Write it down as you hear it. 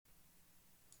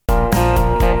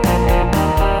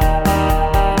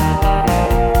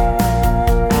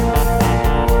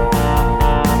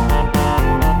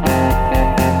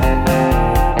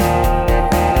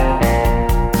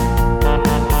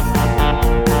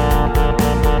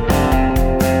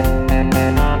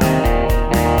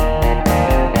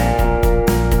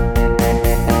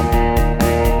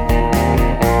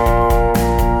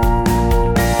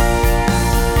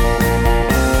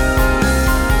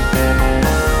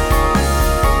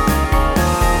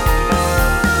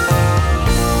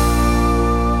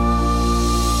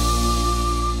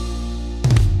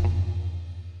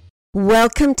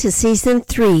Welcome to Season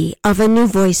 3 of A New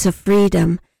Voice of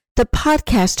Freedom. The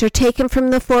podcasts are taken from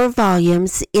the 4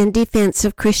 volumes In Defense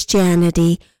of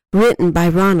Christianity, written by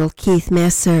Ronald Keith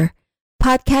Messer.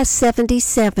 Podcast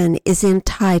 77 is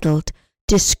entitled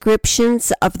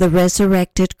Descriptions of the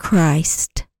Resurrected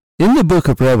Christ. In the book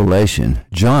of Revelation,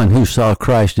 John, who saw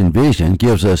Christ in vision,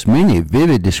 gives us many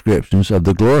vivid descriptions of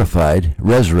the glorified,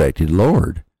 resurrected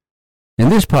Lord. In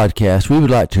this podcast, we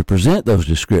would like to present those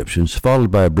descriptions,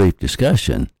 followed by a brief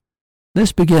discussion.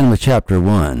 Let's begin with chapter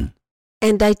 1.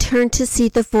 And I turned to see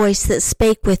the voice that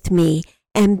spake with me,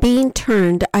 and being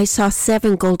turned, I saw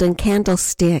 7 golden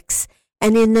candlesticks,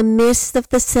 and in the midst of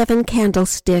the 7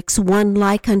 candlesticks one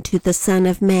like unto the Son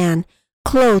of Man,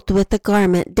 clothed with a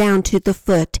garment down to the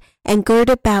foot, and girt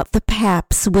about the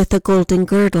paps with a golden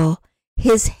girdle.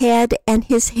 His head and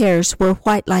his hairs were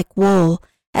white like wool,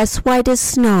 as white as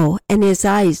snow, and his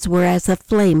eyes were as a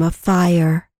flame of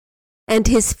fire. And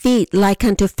his feet like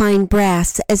unto fine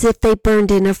brass, as if they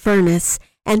burned in a furnace,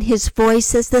 and his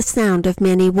voice as the sound of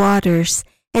many waters.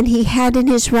 And he had in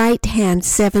his right hand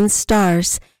 7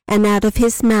 stars, and out of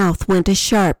his mouth went a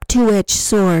sharp two-edged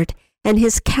sword, and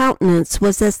his countenance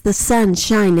was as the sun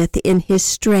shineth in his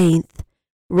strength.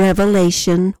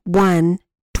 Revelation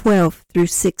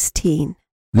 1:12-16.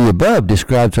 The above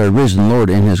describes our risen Lord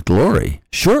in his glory,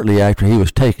 shortly after he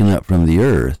was taken up from the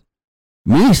earth.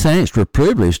 Many saints were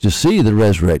privileged to see the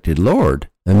resurrected Lord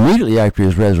immediately after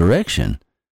his resurrection,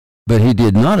 but he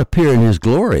did not appear in his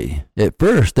glory. At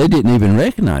first, they didn't even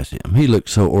recognize him. He looked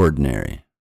so ordinary.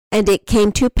 And it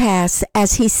came to pass,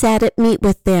 as he sat at meat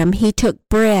with them, he took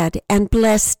bread, and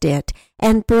blessed it,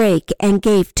 and brake, and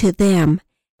gave to them.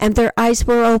 And their eyes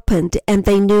were opened, and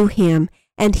they knew him,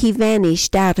 and he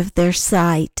vanished out of their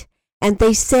sight. And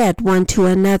they said one to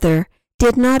another,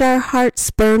 Did not our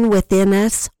hearts burn within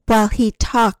us, while he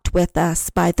talked with us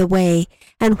by the way,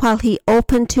 and while he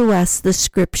opened to us the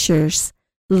Scriptures?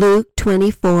 Luke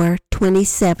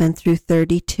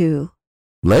 24:27-32.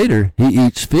 Later, he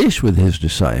eats fish with his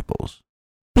disciples.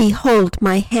 Behold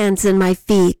my hands and my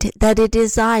feet, that it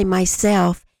is I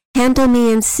myself. Handle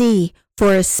me and see,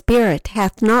 for a spirit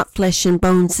hath not flesh and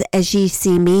bones, as ye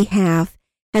see me have.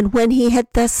 And when he had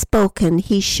thus spoken,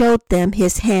 he showed them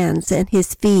his hands and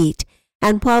his feet.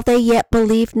 And while they yet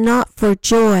believed not for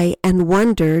joy, and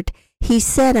wondered, he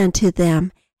said unto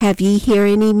them, Have ye here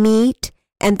any meat?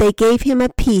 And they gave him a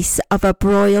piece of a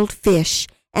broiled fish,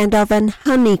 and of an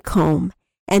honeycomb.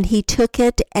 And he took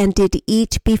it, and did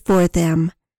eat before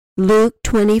them. Luke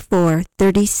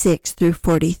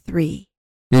 24:36-43.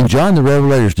 In John the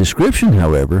Revelator's description,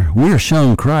 however, we are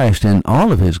shown Christ in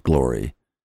all of his glory.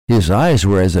 His eyes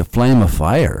were as a flame of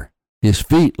fire, his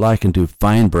feet like unto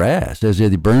fine brass, as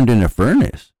if they burned in a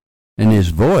furnace, and his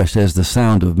voice as the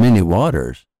sound of many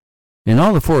waters. In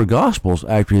all the 4 Gospels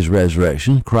after his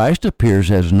resurrection, Christ appears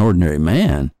as an ordinary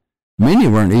man. Many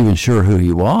weren't even sure who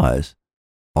he was.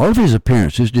 All of his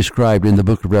appearances described in the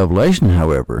book of Revelation,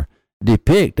 however,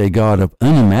 depict a God of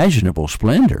unimaginable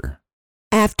splendor.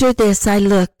 After this I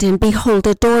looked, and behold,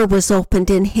 a door was opened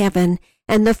in heaven,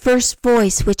 and the first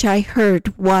voice which I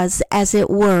heard was as it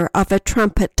were of a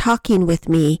trumpet talking with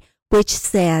me, which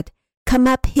said, Come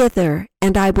up hither,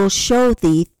 and I will show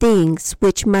thee things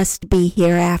which must be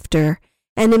hereafter.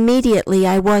 And immediately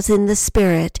I was in the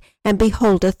Spirit, and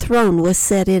behold, a throne was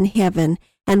set in heaven,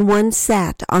 and one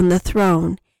sat on the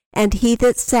throne. And he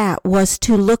that sat was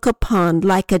to look upon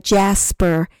like a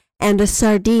jasper and a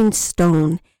sardine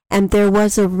stone, and there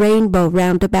was a rainbow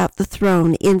round about the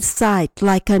throne in sight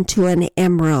like unto an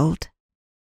emerald.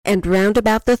 And round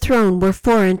about the throne were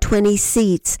 24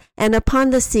 seats, and upon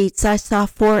the seats I saw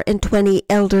 24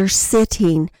 elders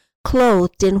sitting,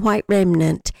 clothed in white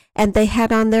raiment, and they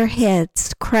had on their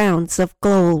heads crowns of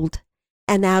gold.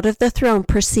 And out of the throne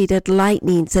proceeded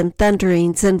lightnings and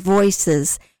thunderings and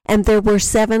voices, and there were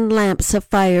 7 lamps of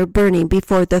fire burning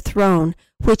before the throne,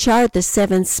 which are the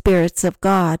 7 spirits of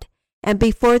God. And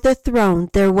before the throne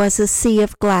there was a sea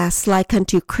of glass like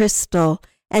unto crystal,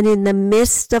 and in the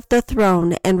midst of the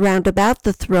throne and round about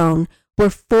the throne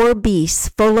were 4 beasts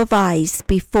full of eyes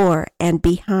before and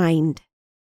behind.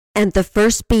 And the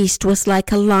first beast was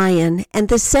like a lion, and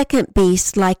the second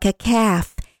beast like a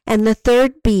calf, and the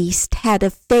third beast had a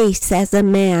face as a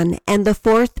man, and the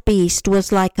 4th beast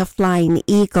was like a flying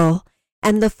eagle.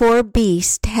 And the 4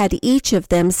 beasts had each of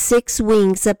them 6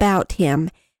 wings about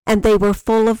him, and they were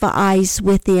full of eyes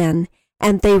within,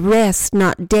 and they rest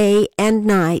not day and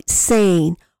night,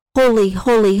 saying, Holy,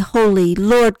 holy, holy,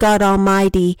 Lord God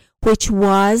Almighty, which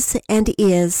was and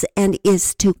is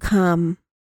to come.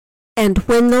 And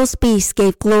when those beasts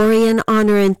gave glory and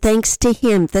honor and thanks to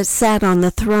him that sat on the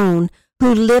throne,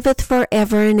 who liveth for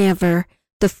ever and ever.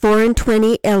 The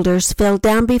 24 elders fell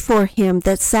down before him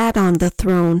that sat on the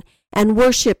throne, and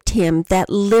worshipped him that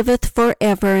liveth for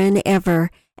ever and ever,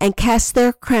 and cast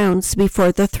their crowns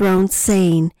before the throne,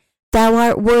 saying, Thou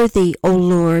art worthy, O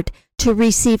Lord, to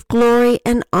receive glory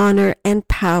and honor and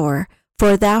power,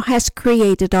 for thou hast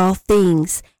created all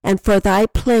things, and for thy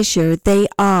pleasure they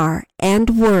are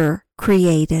and were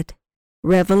created.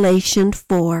 Revelation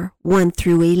 4,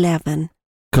 1-11.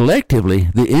 Collectively,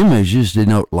 the images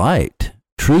denote light,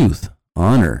 truth,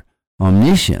 honor,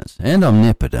 omniscience, and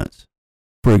omnipotence.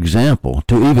 For example,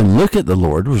 to even look at the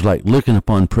Lord was like looking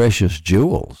upon precious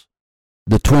jewels.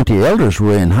 The 20 elders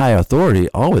were in high authority,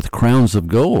 all with crowns of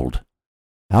gold.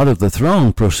 Out of the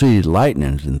throne proceeded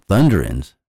lightnings and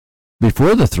thunderings.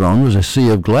 Before the throne was a sea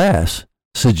of glass,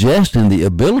 suggesting the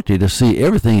ability to see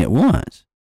everything at once.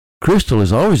 Crystal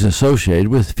is always associated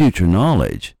with future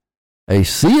knowledge. A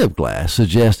sea of glass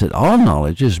suggests that all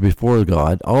knowledge is before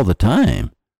God all the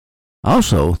time.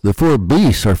 Also, the 4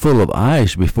 beasts are full of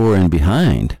eyes before and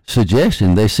behind,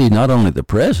 suggesting they see not only the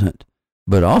present,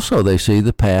 but also they see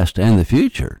the past and the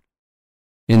future.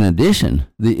 In addition,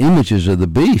 the images of the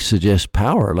beasts suggest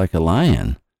power like a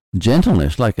lion,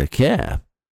 gentleness like a calf,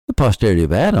 the posterity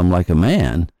of Adam like a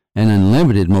man, and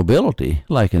unlimited mobility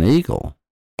like an eagle.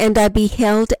 And I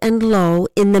beheld, and lo,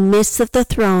 in the midst of the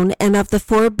throne and of the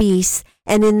 4 beasts,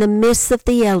 and in the midst of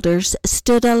the elders,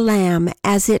 stood a lamb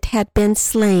as it had been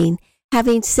slain,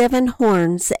 having 7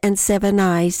 horns and 7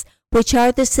 eyes, which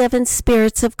are the 7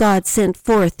 spirits of God sent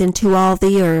forth into all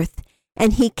the earth.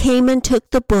 And he came and took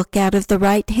the book out of the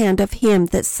right hand of him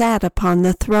that sat upon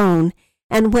the throne.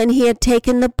 And when he had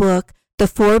taken the book, the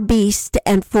 4 beasts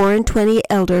and 24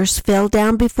 elders fell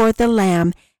down before the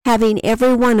Lamb, having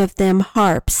every one of them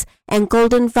harps and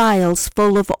golden vials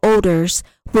full of odors,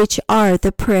 which are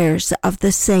the prayers of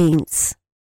the saints.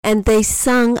 And they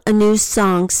sung a new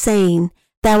song, saying,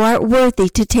 Thou art worthy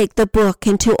to take the book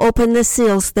and to open the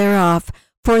seals thereof,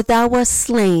 for thou wast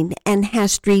slain, and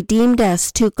hast redeemed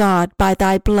us to God by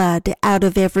thy blood out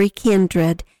of every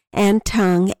kindred, and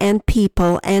tongue, and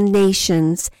people, and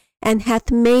nations, and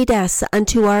hath made us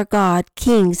unto our God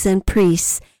kings and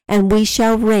priests, and we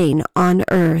shall reign on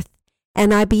earth.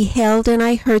 And I beheld, and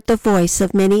I heard the voice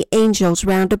of many angels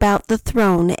round about the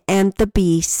throne, and the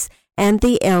beasts, and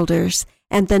the elders,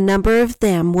 and the number of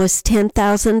them was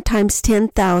 10,000 times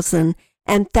 10,000,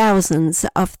 and thousands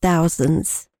of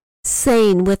thousands,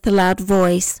 saying with a loud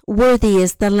voice, Worthy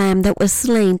is the Lamb that was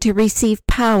slain to receive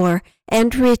power,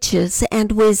 and riches,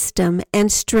 and wisdom,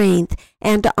 and strength,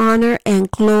 and honor,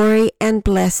 and glory, and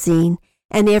blessing.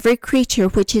 And every creature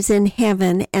which is in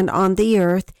heaven, and on the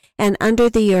earth, and under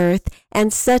the earth,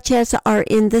 and such as are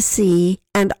in the sea,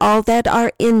 and all that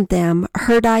are in them,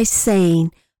 heard I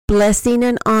saying, Blessing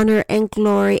and honor and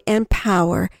glory and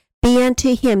power be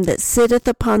unto him that sitteth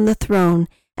upon the throne,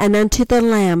 and unto the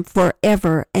Lamb for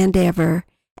ever and ever.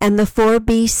 And the 4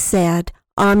 beasts said,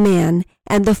 Amen.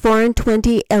 And the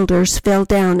 24 elders fell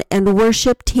down and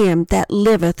worshipped him that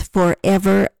liveth for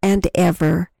ever and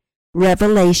ever.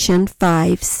 Revelation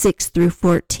 5,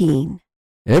 6-14.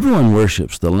 Everyone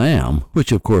worships the Lamb,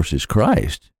 which of course is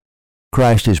Christ.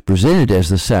 Christ is presented as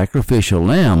the sacrificial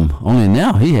lamb, only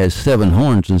now he has 7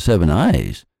 horns and 7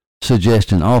 eyes,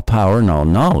 suggesting all power and all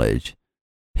knowledge.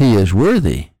 He is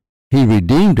worthy. He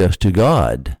redeemed us to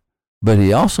God, but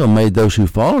he also made those who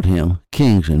followed him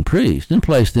kings and priests and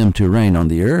placed them to reign on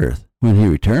the earth when he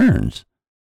returns.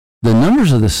 The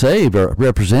numbers of the saved are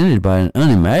represented by an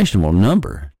unimaginable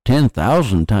number,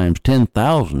 10,000 times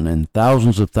 10,000 and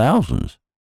thousands of thousands.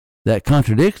 That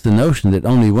contradicts the notion that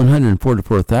only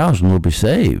 144,000 will be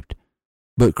saved.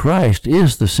 But Christ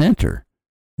is the center.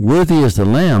 Worthy is the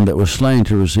Lamb that was slain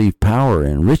to receive power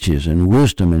and riches and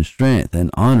wisdom and strength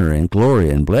and honor and glory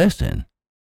and blessing.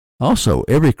 Also,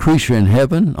 every creature in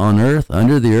heaven, on earth,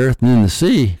 under the earth, and in the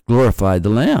sea glorified the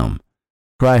Lamb.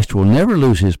 Christ will never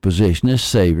lose his position as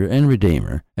Savior and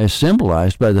Redeemer, as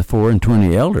symbolized by the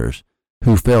 24 elders,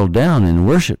 who fell down and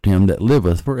worshipped him that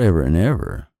liveth forever and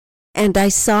ever. And I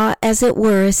saw as it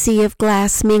were a sea of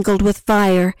glass mingled with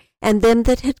fire, and them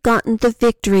that had gotten the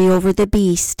victory over the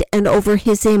beast, and over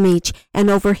his image, and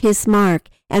over his mark,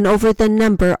 and over the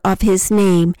number of his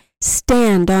name,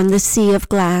 stand on the sea of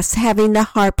glass, having the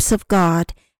harps of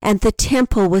God. And the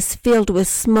temple was filled with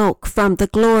smoke from the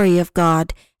glory of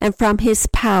God, and from his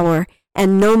power,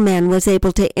 and no man was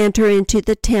able to enter into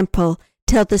the temple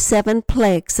till the 7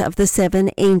 plagues of the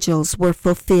 7 angels were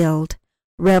fulfilled.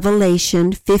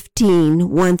 Revelation 15,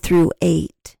 1-8.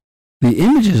 The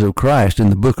images of Christ in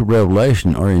the book of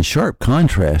Revelation are in sharp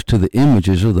contrast to the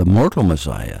images of the mortal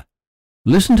Messiah.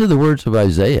 Listen to the words of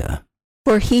Isaiah.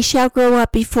 For he shall grow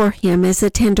up before him as a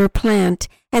tender plant,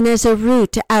 and as a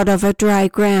root out of a dry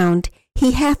ground.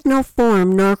 He hath no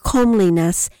form nor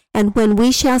comeliness, and when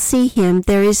we shall see him,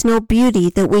 there is no beauty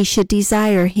that we should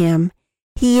desire him.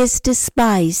 He is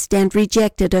despised and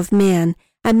rejected of men,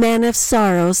 a man of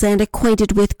sorrows and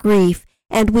acquainted with grief,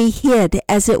 and we hid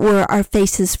as it were our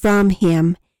faces from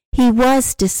him. He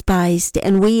was despised,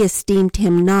 and we esteemed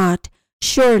him not.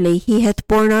 Surely he hath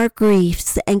borne our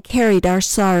griefs and carried our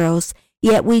sorrows,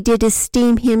 yet we did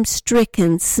esteem him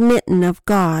stricken, smitten of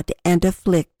God, and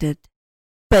afflicted.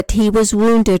 But he was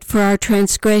wounded for our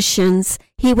transgressions,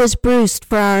 he was bruised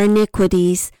for our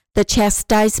iniquities. The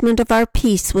chastisement of our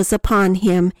peace was upon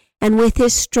him, and with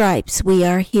his stripes we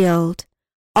are healed.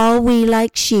 All we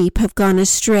like sheep have gone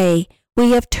astray,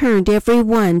 we have turned every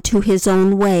one to his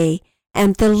own way,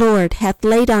 and the Lord hath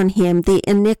laid on him the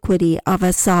iniquity of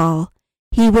us all.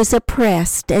 He was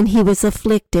oppressed, and he was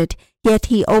afflicted, yet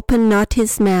he opened not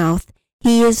his mouth.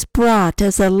 He is brought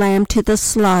as a lamb to the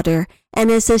slaughter,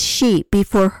 and as a sheep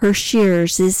before her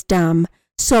shearers is dumb,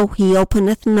 so he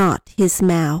openeth not his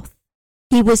mouth.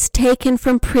 He was taken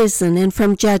from prison and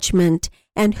from judgment,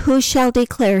 and who shall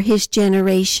declare his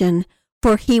generation?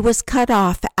 For he was cut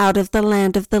off out of the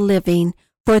land of the living.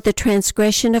 For the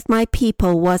transgression of my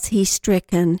people was he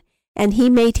stricken. And he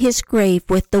made his grave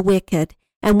with the wicked,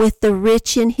 and with the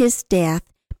rich in his death,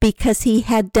 because he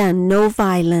had done no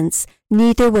violence,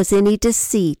 neither was any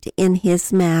deceit in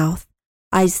his mouth.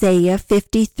 Isaiah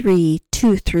 53,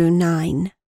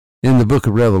 2-9. In the book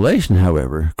of Revelation,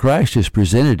 however, Christ is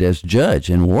presented as judge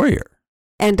and warrior.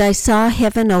 And I saw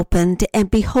heaven opened,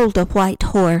 and behold a white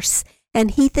horse,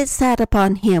 and he that sat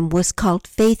upon him was called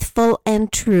Faithful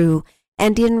and True,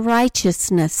 and in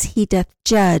righteousness he doth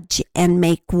judge and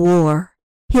make war.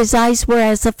 His eyes were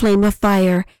as a flame of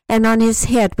fire, and on his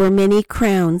head were many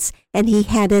crowns, and he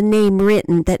had a name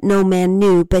written that no man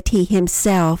knew but he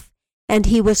himself. And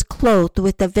he was clothed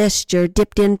with a vesture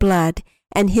dipped in blood,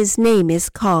 and his name is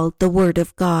called the Word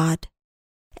of God.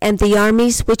 And the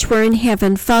armies which were in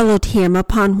heaven followed him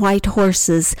upon white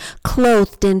horses,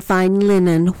 clothed in fine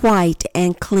linen, white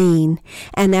and clean.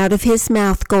 And out of his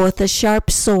mouth goeth a sharp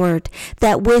sword,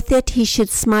 that with it he should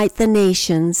smite the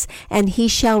nations, and he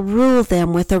shall rule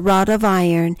them with a rod of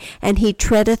iron, and he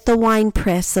treadeth the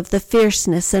winepress of the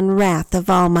fierceness and wrath of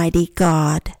Almighty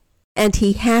God. And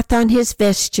he hath on his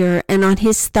vesture and on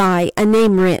his thigh a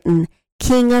name written,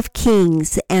 King of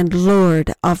Kings and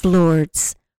Lord of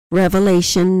Lords.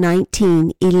 Revelation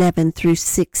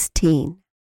 19:11-16.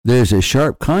 There is a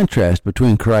sharp contrast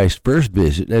between Christ's first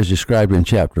visit as described in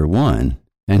chapter 1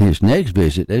 and his next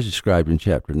visit as described in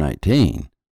chapter 19.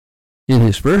 In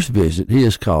his first visit he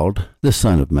is called the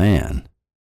Son of Man.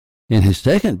 In his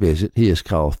second visit he is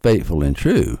called Faithful and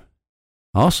True.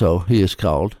 Also he is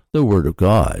called the Word of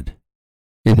God.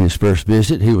 In his first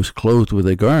visit he was clothed with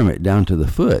a garment down to the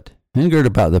foot, and girt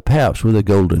about the paps with a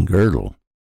golden girdle.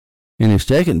 In his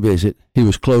second visit, he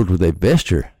was clothed with a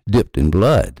vesture dipped in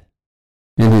blood.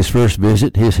 In his first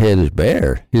visit, his head is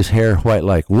bare, his hair white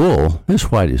like wool,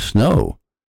 as white as snow.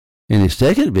 In his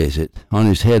second visit, on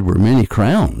his head were many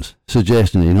crowns,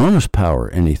 suggesting enormous power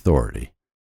and authority.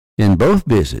 In both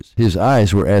visits, his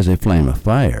eyes were as a flame of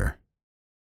fire.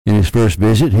 In his first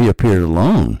visit, he appeared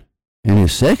alone. In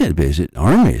his second visit,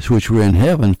 armies which were in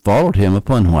heaven followed him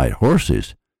upon white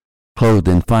horses, clothed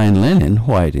in fine linen,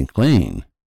 white and clean.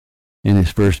 In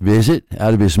his first visit,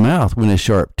 out of his mouth went a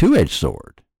sharp two-edged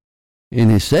sword. In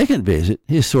his second visit,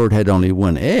 his sword had only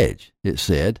one edge. It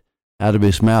said, Out of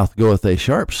his mouth goeth a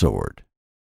sharp sword.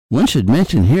 One should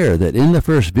mention here that in the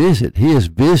first visit, he is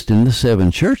visiting the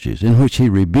 7 churches, in which he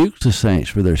rebukes the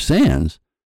saints for their sins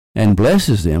and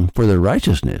blesses them for their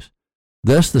righteousness.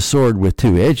 Thus the sword with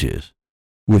 2 edges.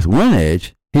 With one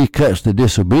edge, he cuts the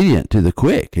disobedient to the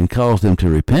quick and calls them to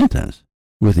repentance.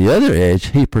 With the other edge,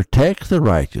 he protects the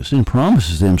righteous and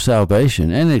promises them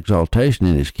salvation and exaltation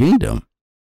in his kingdom.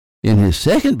 In his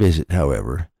second visit,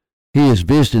 however, he is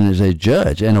visiting as a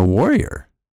judge and a warrior.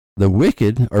 The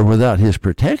wicked are without his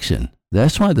protection.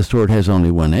 That's why the sword has only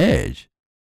one edge.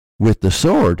 With the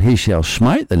sword he shall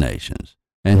smite the nations,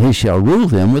 and he shall rule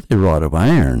them with a rod of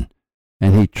iron,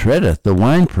 and he treadeth the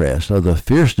winepress of the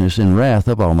fierceness and wrath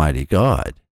of Almighty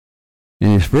God. In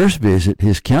his first visit,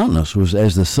 his countenance was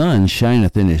as the sun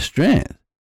shineth in his strength.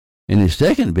 In his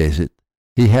second visit,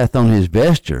 he hath on his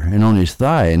vesture and on his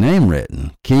thigh a name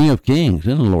written, King of Kings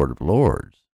and Lord of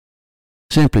Lords.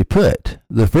 Simply put,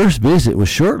 the first visit was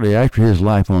shortly after his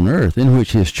life on earth, in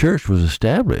which his church was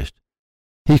established.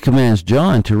 He commands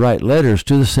John to write letters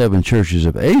to the 7 churches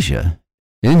of Asia,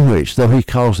 in which, though he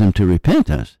calls them to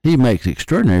repentance, he makes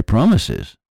extraordinary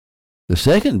promises. The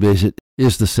second visit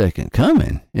is the second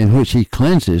coming, in which he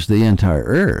cleanses the entire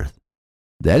earth.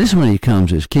 That is when he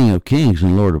comes as King of Kings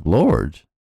and Lord of Lords.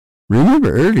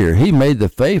 Remember earlier, he made the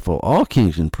faithful all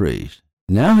kings and priests.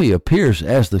 Now he appears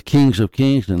as the Kings of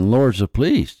Kings and Lords of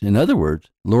Priests. In other words,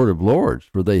 Lord of Lords,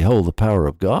 for they hold the power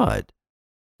of God.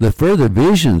 The further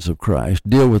visions of Christ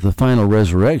deal with the final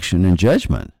resurrection and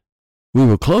judgment. We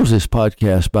will close this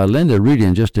podcast by Linda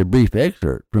reading just a brief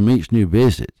excerpt from each new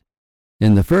visit.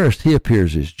 In the first, he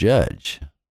appears as judge.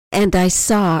 And I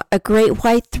saw a great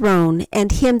white throne,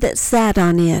 and him that sat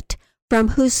on it, from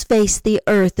whose face the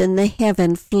earth and the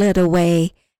heaven fled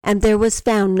away, and there was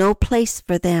found no place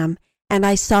for them. And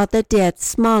I saw the dead,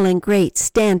 small and great,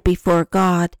 stand before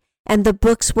God. And the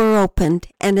books were opened,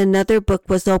 and another book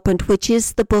was opened, which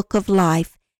is the book of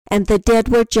life. And the dead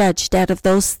were judged out of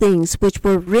those things which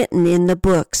were written in the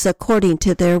books according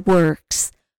to their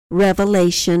works.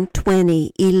 Revelation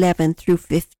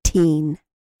 20:11-15.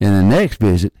 In the next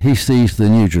visit, he sees the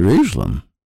New Jerusalem.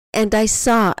 And I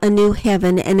saw a new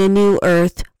heaven and a new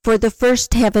earth, for the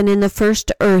first heaven and the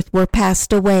first earth were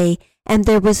passed away, and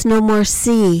there was no more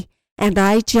sea. And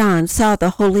I, John, saw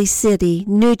the holy city,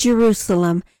 New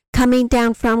Jerusalem, coming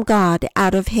down from God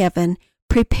out of heaven,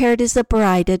 prepared as a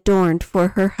bride adorned for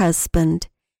her husband.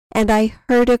 And I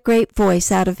heard a great voice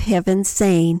out of heaven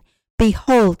saying,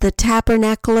 Behold, the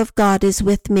tabernacle of God is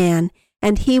with men,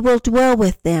 and he will dwell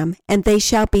with them, and they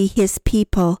shall be his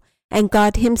people, and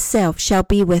God himself shall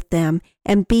be with them,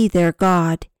 and be their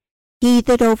God. He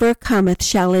that overcometh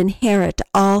shall inherit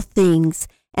all things,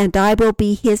 and I will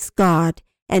be his God,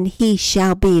 and he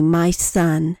shall be my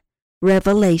son.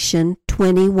 Revelation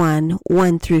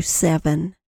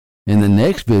 21:1-7. In the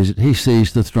next visit, he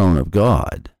sees the throne of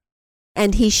God.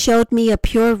 And he showed me a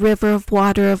pure river of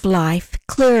water of life,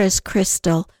 clear as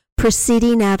crystal,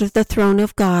 proceeding out of the throne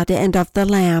of God and of the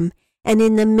Lamb. And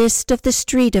in the midst of the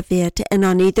street of it, and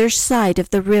on either side of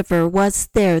the river, was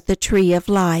there the tree of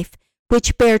life,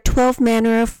 which bare 12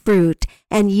 manner of fruit,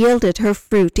 and yielded her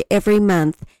fruit every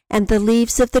month. And the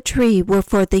leaves of the tree were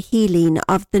for the healing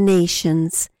of the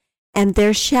nations. And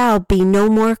there shall be no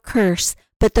more curse,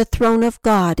 but the throne of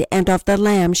God and of the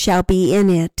Lamb shall be in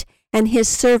it, and his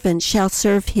servants shall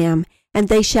serve him, and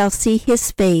they shall see his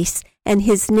face, and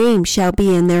his name shall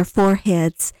be in their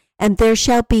foreheads. And there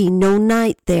shall be no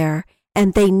night there,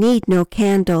 and they need no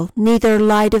candle, neither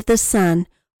light of the sun,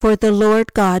 for the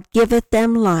Lord God giveth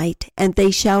them light, and they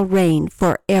shall reign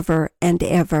for ever and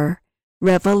ever.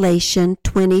 Revelation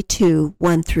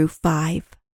 22:1-5.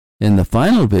 In the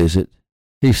final visit,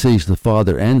 he sees the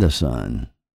Father and the Son.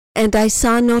 And I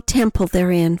saw no temple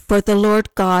therein, for the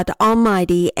Lord God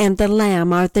Almighty and the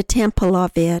Lamb are the temple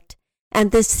of it.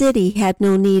 And the city had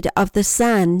no need of the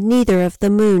sun, neither of the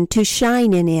moon, to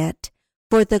shine in it,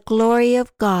 for the glory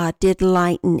of God did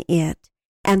lighten it,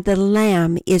 and the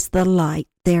Lamb is the light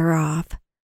thereof.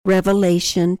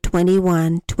 Revelation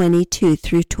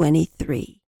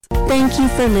 21:22-23. Thank you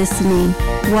for listening.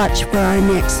 Watch for our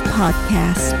next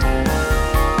podcast.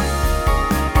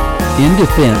 In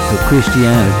Defense of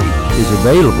Christianity is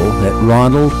available at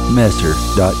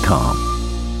ronaldmesser.com.